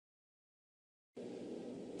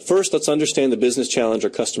First, let's understand the business challenge our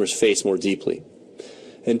customers face more deeply.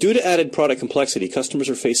 And due to added product complexity, customers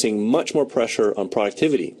are facing much more pressure on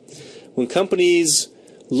productivity. When companies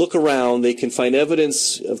look around, they can find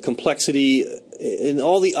evidence of complexity in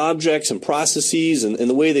all the objects and processes and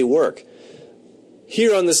the way they work.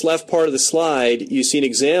 Here on this left part of the slide, you see an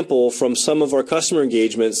example from some of our customer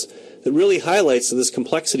engagements that really highlights this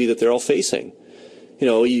complexity that they're all facing. You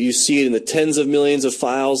know, you see it in the tens of millions of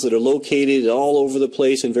files that are located all over the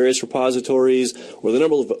place in various repositories, or the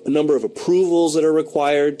number of approvals that are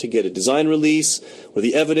required to get a design release, or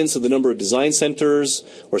the evidence of the number of design centers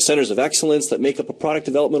or centers of excellence that make up a product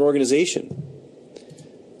development organization.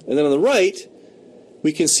 And then on the right,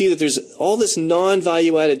 we can see that there's all this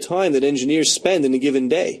non-value added time that engineers spend in a given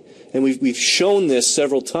day. And we've shown this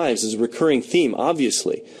several times as a recurring theme,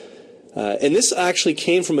 obviously. And this actually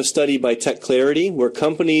came from a study by Tech Clarity, where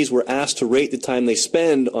companies were asked to rate the time they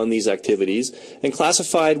spend on these activities and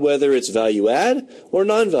classified whether it's value add or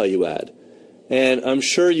non-value add. And I'm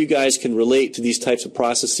sure you guys can relate to these types of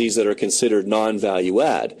processes that are considered non-value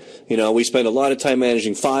add. You know, we spend a lot of time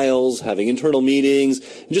managing files, having internal meetings,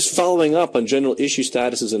 and just following up on general issue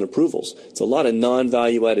statuses and approvals. It's a lot of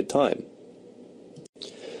non-value added time.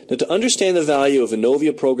 Now, to understand the value of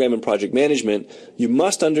ENOVIA program and project management, you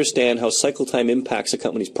must understand how cycle time impacts a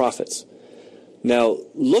company's profits. Now,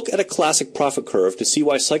 look at a classic profit curve to see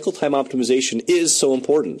why cycle time optimization is so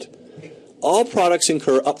important. All products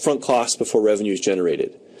incur upfront costs before revenue is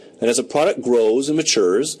generated. And as a product grows and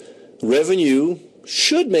matures, revenue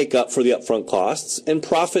should make up for the upfront costs, and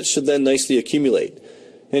profits should then nicely accumulate.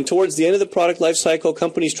 And towards the end of the product life cycle,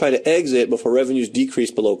 companies try to exit before revenues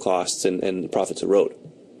decrease below costs and profits erode.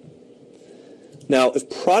 Now, if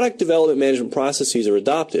product development management processes are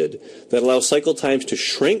adopted that allow cycle times to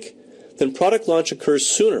shrink, then product launch occurs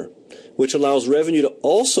sooner, which allows revenue to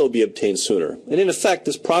also be obtained sooner. And in effect,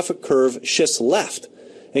 this profit curve shifts left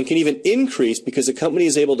and can even increase because the company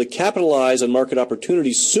is able to capitalize on market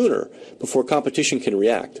opportunities sooner before competition can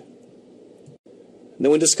react. Now,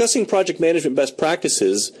 when discussing project management best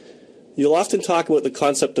practices, you'll often talk about the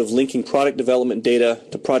concept of linking product development data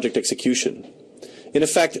to project execution. In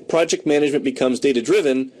effect, project management becomes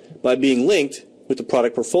data-driven by being linked with the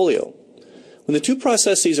product portfolio. When the two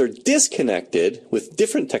processes are disconnected with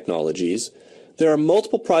different technologies, there are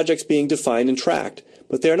multiple projects being defined and tracked,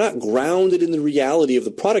 but they are not grounded in the reality of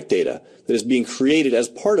the product data that is being created as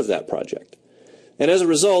part of that project. And as a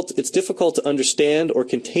result, it's difficult to understand or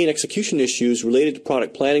contain execution issues related to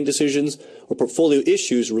product planning decisions or portfolio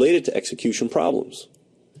issues related to execution problems.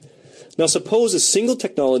 Now, suppose a single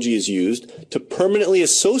technology is used to permanently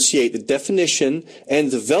associate the definition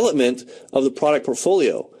and development of the product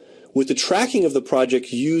portfolio with the tracking of the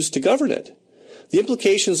project used to govern it. The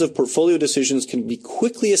implications of portfolio decisions can be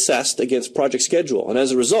quickly assessed against project schedule, and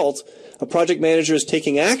as a result, a project manager is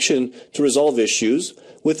taking action to resolve issues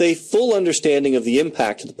with a full understanding of the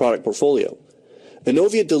impact of the product portfolio.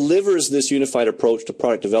 ENOVIA delivers this unified approach to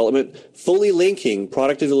product development, fully linking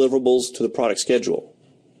product deliverables to the product schedule.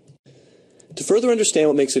 To further understand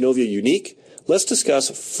what makes ENOVIA unique, let's discuss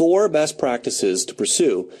 4 best practices to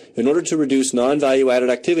pursue in order to reduce non-value-added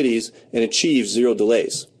activities and achieve zero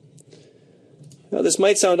delays. Now, this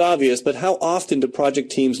might sound obvious, but how often do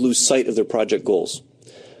project teams lose sight of their project goals?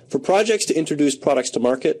 For projects to introduce products to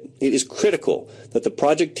market, it is critical that the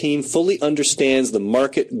project team fully understands the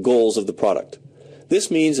market goals of the product.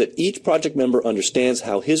 This means that each project member understands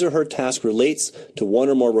how his or her task relates to one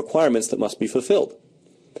or more requirements that must be fulfilled.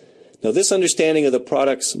 Now, this understanding of the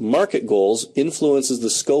product's market goals influences the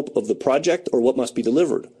scope of the project or what must be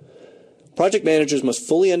delivered. Project managers must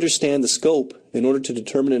fully understand the scope in order to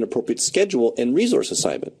determine an appropriate schedule and resource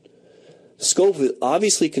assignment. The scope is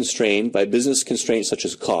obviously constrained by business constraints such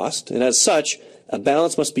as cost, and as such, a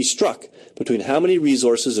balance must be struck between how many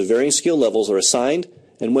resources of varying skill levels are assigned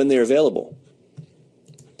and when they are available.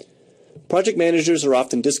 Project managers are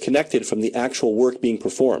often disconnected from the actual work being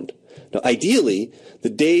performed. Now, ideally, the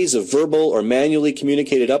days of verbal or manually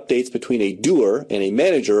communicated updates between a doer and a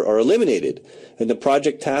manager are eliminated, and the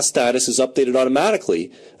project task status is updated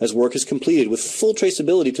automatically as work is completed with full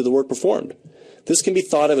traceability to the work performed. This can be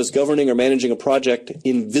thought of as governing or managing a project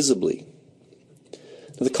invisibly.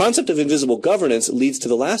 Now, the concept of invisible governance leads to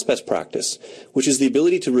the last best practice, which is the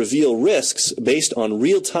ability to reveal risks based on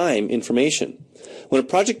real-time information. When a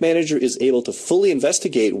project manager is able to fully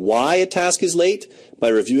investigate why a task is late by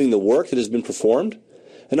reviewing the work that has been performed,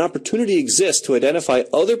 an opportunity exists to identify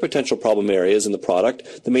other potential problem areas in the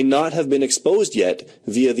product that may not have been exposed yet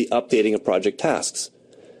via the updating of project tasks.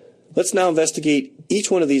 Let's now investigate each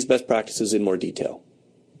one of these best practices in more detail.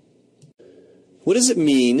 What does it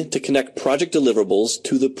mean to connect project deliverables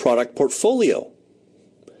to the product portfolio?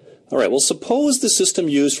 All right, well, suppose the system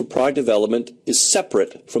used for product development is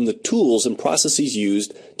separate from the tools and processes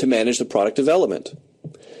used to manage the product development.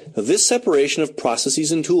 Now, this separation of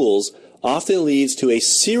processes and tools often leads to a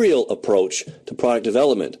serial approach to product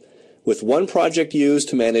development, with one project used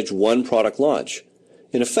to manage one product launch.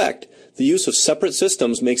 In effect, the use of separate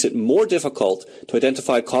systems makes it more difficult to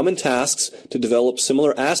identify common tasks to develop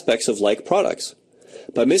similar aspects of like products.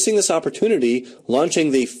 By missing this opportunity,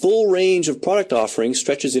 launching the full range of product offerings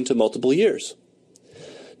stretches into multiple years.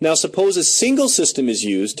 Now, suppose a single system is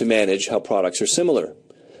used to manage how products are similar.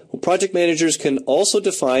 Well, project managers can also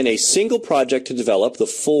define a single project to develop the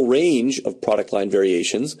full range of product line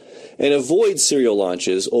variations and avoid serial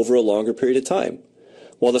launches over a longer period of time.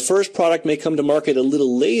 While the first product may come to market a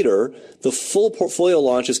little later, the full portfolio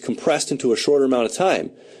launch is compressed into a shorter amount of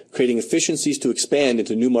time, creating efficiencies to expand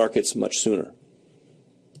into new markets much sooner.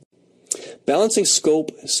 Balancing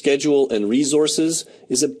scope, schedule, and resources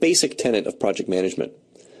is a basic tenet of project management.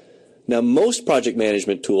 Now, most project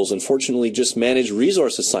management tools, unfortunately, just manage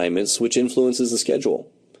resource assignments, which influences the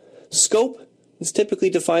schedule. Scope is typically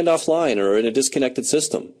defined offline or in a disconnected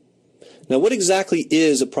system. Now, what exactly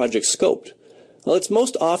is a project scoped? Well, it's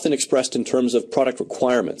most often expressed in terms of product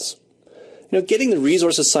requirements. Getting the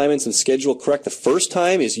resource assignments and schedule correct the first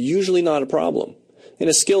time is usually not a problem. And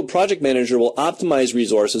a skilled project manager will optimize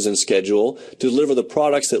resources and schedule to deliver the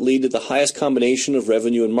products that lead to the highest combination of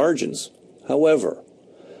revenue and margins. However,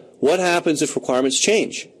 what happens if requirements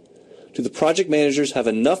change? Do the project managers have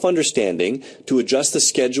enough understanding to adjust the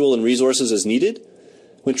schedule and resources as needed?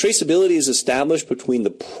 When traceability is established between the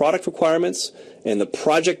product requirements and the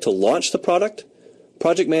project to launch the product,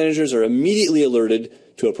 project managers are immediately alerted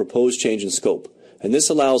to a proposed change in scope. And this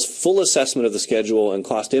allows full assessment of the schedule and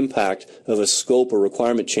cost impact of a scope or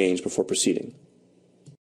requirement change before proceeding.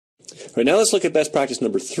 All right, now let's look at best practice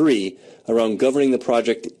number 3 around governing the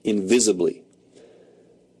project invisibly.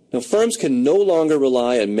 Now, firms can no longer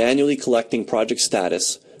rely on manually collecting project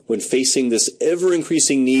status when facing this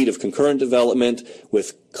ever-increasing need of concurrent development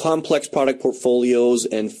with complex product portfolios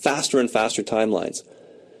and faster timelines.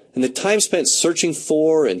 And the time spent searching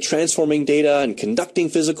for and transforming data and conducting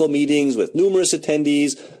physical meetings with numerous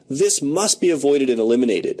attendees, this must be avoided and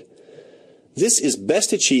eliminated. This is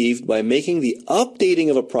best achieved by making the updating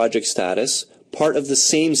of a project status part of the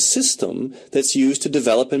same system that's used to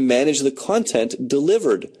develop and manage the content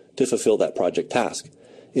delivered to fulfill that project task.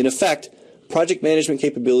 In effect, project management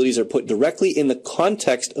capabilities are put directly in the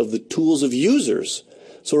context of the tools of users,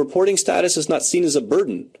 so reporting status is not seen as a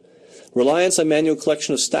burden. Reliance on manual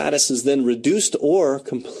collection of status is then reduced or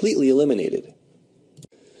completely eliminated.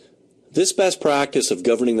 This best practice of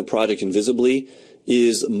governing the project invisibly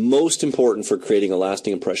is most important for creating a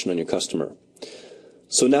lasting impression on your customer.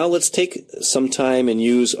 So now let's take some time and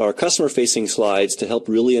use our customer-facing slides to help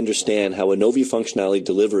really understand how ENOVIA functionality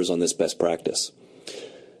delivers on this best practice.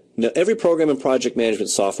 Now, every program and project management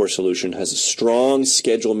software solution has a strong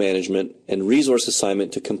schedule management and resource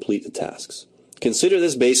assignment to complete the tasks. Consider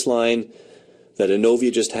this baseline that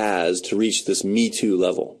ENOVIA just has to reach this Me Too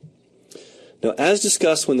level. Now, as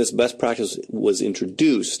discussed when this best practice was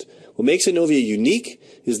introduced, what makes ENOVIA unique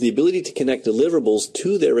is the ability to connect deliverables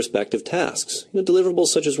to their respective tasks. Deliverables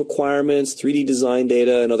such as requirements, 3D design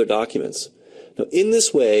data, and other documents. Now, in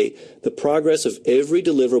this way, the progress of every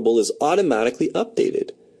deliverable is automatically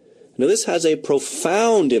updated. Now, this has a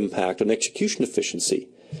profound impact on execution efficiency.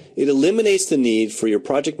 It eliminates the need for your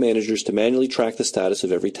project managers to manually track the status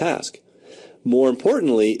of every task. More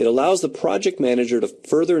importantly, it allows the project manager to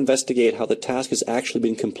further investigate how the task has actually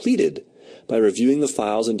been completed by reviewing the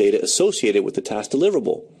files and data associated with the task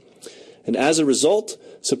deliverable. And as a result,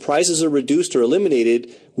 surprises are reduced or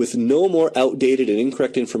eliminated with no more outdated and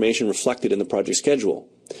incorrect information reflected in the project schedule.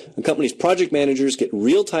 A company's project managers get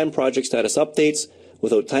real-time project status updates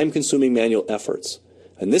without time-consuming manual efforts.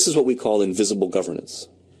 And this is what we call invisible governance.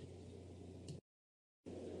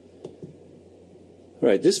 All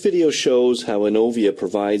right, this video shows how ENOVIA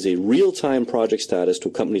provides a real-time project status to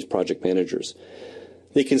a company's project managers.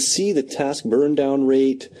 They can see the task burn down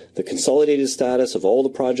rate, the consolidated status of all the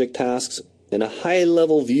project tasks, and a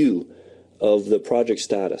high-level view of the project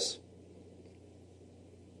status.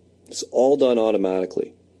 It's all done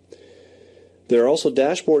automatically. There are also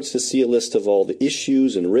dashboards to see a list of all the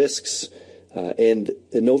issues and risks, and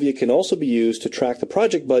ENOVIA can also be used to track the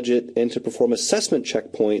project budget and to perform assessment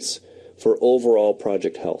checkpoints for overall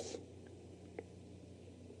project health.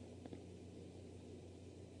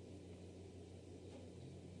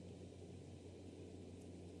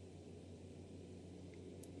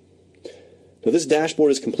 Now this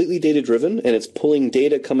dashboard is completely data-driven, and it's pulling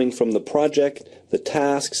data coming from the project, the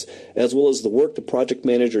tasks, as well as the work the project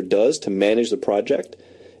manager does to manage the project.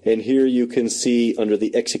 And here you can see under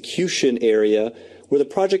the execution area where the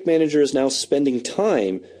project manager is now spending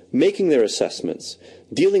time making their assessments,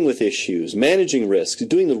 dealing with issues, managing risks,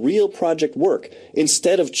 doing the real project work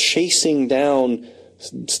instead of chasing down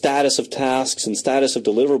status of tasks and status of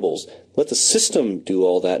deliverables. Let the system do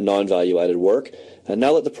all that non-value added work, and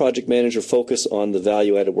now let the project manager focus on the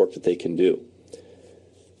value added work that they can do.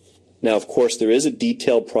 Now, of course, there is a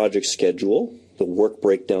detailed project schedule, the work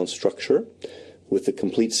breakdown structure, with the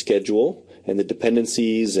complete schedule and the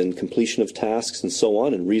dependencies and completion of tasks and so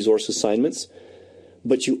on, and resource assignments.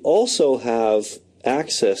 But you also have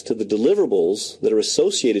access to the deliverables that are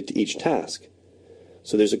associated to each task.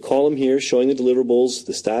 So there's a column here showing the deliverables,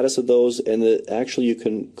 the status of those, and actually you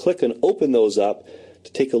can click and open those up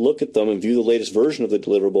to take a look at them and view the latest version of the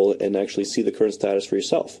deliverable and actually see the current status for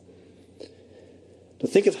yourself. Now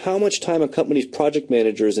think of how much time a company's project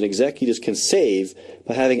managers and executives can save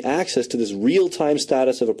by having access to this real-time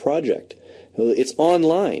status of a project. It's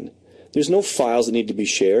online. There's no files that need to be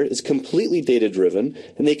shared. It's completely data-driven,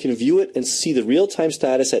 and they can view it and see the real-time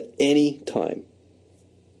status at any time.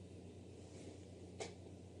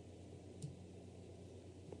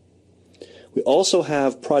 We also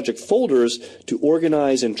have project folders to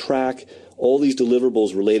organize and track all these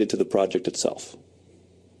deliverables related to the project itself.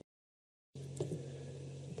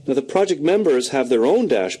 Now the project members have their own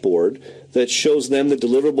dashboard that shows them the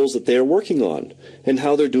deliverables that they are working on and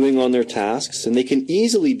how they're doing on their tasks, and they can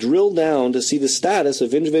easily drill down to see the status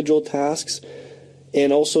of individual tasks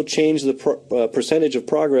and also change the percentage of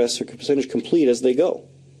progress or percentage complete as they go.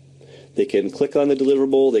 They can click on the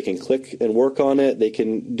deliverable, they can click and work on it, they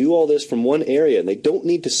can do all this from one area, and they don't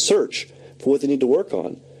need to search for what they need to work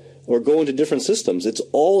on or go into different systems. It's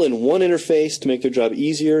all in one interface to make their job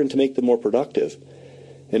easier and to make them more productive.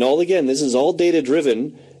 And all again, this is all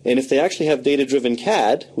data-driven, and if they actually have data-driven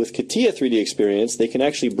CAD with CATIA 3DExperience, they can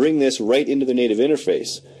actually bring this right into their native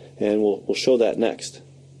interface, and we'll show that next.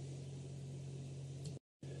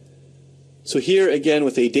 So here again,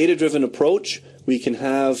 with a data-driven approach, we can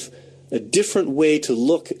have a different way to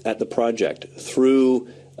look at the project through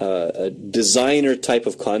a designer type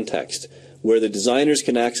of context, where the designers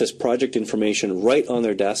can access project information right on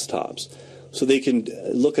their desktops. So they can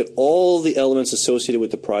look at all the elements associated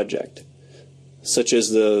with the project, such as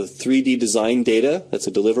the 3D design data, that's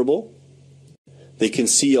a deliverable. They can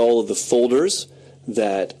see all of the folders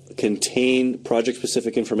that contain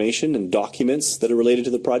project-specific information and documents that are related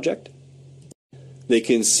to the project. They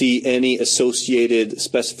can see any associated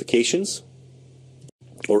specifications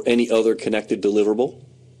or any other connected deliverable,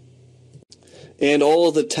 and all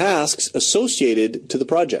of the tasks associated to the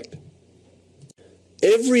project.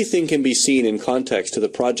 Everything can be seen in context to the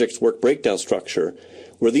project's work breakdown structure,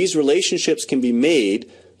 where these relationships can be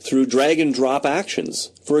made through drag and drop actions.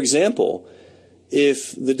 For example,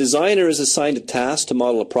 if the designer is assigned a task to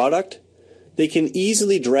model a product, they can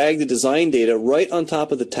easily drag the design data right on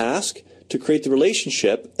top of the task to create the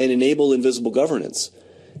relationship and enable invisible governance.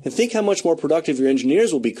 And think how much more productive your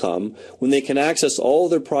engineers will become when they can access all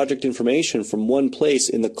of their project information from one place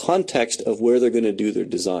in the context of where they're going to do their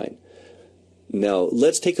design. Now,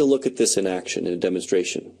 let's take a look at this in action in a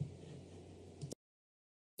demonstration.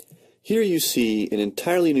 Here you see an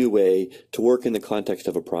entirely new way to work in the context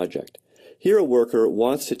of a project. Here a worker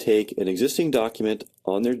wants to take an existing document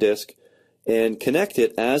on their disk and connect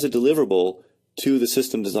it as a deliverable to the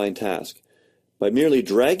system design task. By merely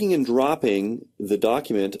dragging and dropping the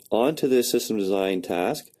document onto this system design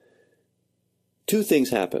task, two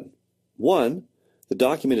things happen. One, the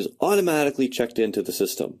document is automatically checked into the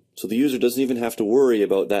system, so the user doesn't even have to worry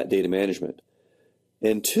about that data management.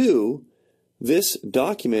 And two, this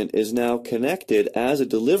document is now connected as a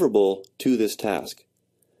deliverable to this task.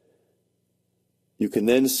 You can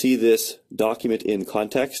then see this document in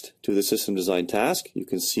context to the system design task. You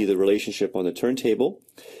can see the relationship on the turntable.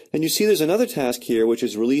 And you see there's another task here which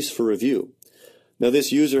is release for review. Now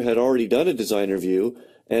this user had already done a design review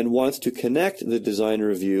and wants to connect the design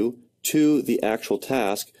review to the actual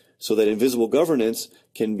task so that invisible governance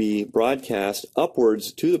can be broadcast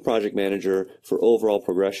upwards to the project manager for overall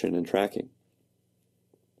progression and tracking.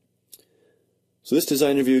 So this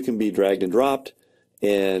design review can be dragged and dropped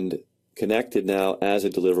and connected now as a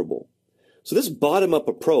deliverable. So this bottom-up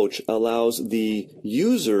approach allows the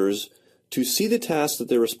users to see the tasks that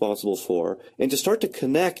they're responsible for and to start to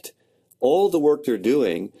connect all the work they're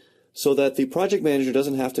doing so that the project manager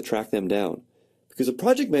doesn't have to track them down. Because the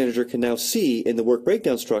project manager can now see in the work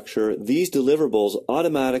breakdown structure these deliverables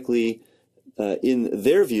automatically in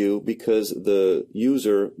their view because the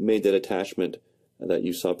user made that attachment that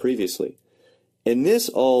you saw previously. And this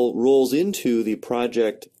all rolls into the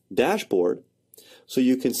project dashboard. So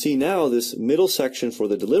you can see now this middle section for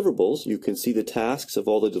the deliverables. You can see the tasks of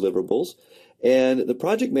all the deliverables. And the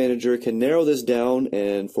project manager can narrow this down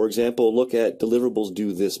and, for example, look at deliverables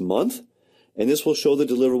due this month. And this will show the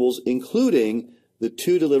deliverables including the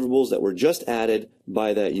 2 deliverables that were just added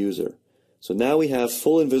by that user. So now we have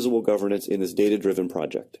full and visible governance in this data-driven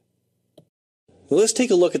project. Now let's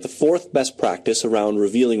take a look at the 4th best practice around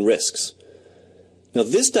revealing risks. Now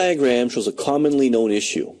this diagram shows a commonly known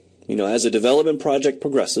issue. As a development project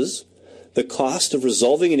progresses, the cost of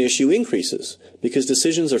resolving an issue increases because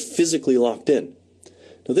decisions are physically locked in.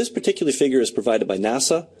 Now this particular figure is provided by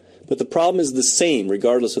NASA, but the problem is the same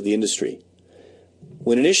regardless of the industry.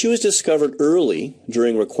 When an issue is discovered early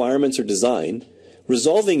during requirements or design,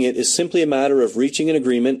 resolving it is simply a matter of reaching an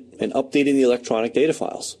agreement and updating the electronic data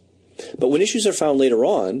files. But when issues are found later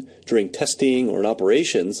on, during testing or in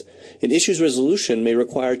operations, an issue's resolution may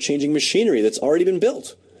require changing machinery that's already been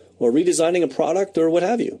built, or redesigning a product, or what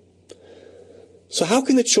have you. So how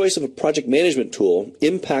can the choice of a project management tool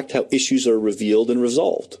impact how issues are revealed and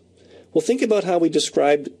resolved? Well, think about how we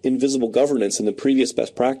described invisible governance in the previous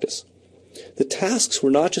best practice. The tasks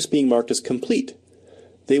were not just being marked as complete.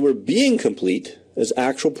 They were being complete as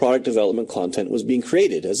actual product development content was being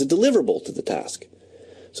created as a deliverable to the task.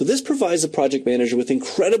 So this provides the project manager with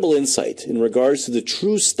incredible insight in regards to the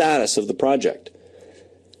true status of the project.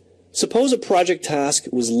 Suppose a project task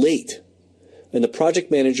was late and the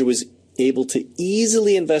project manager was able to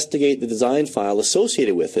easily investigate the design file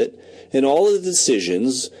associated with it and all of the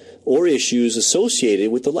decisions or issues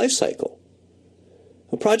associated with the life cycle.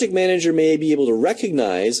 A project manager may be able to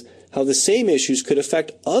recognize how the same issues could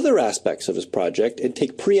affect other aspects of his project and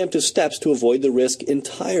take preemptive steps to avoid the risk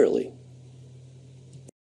entirely.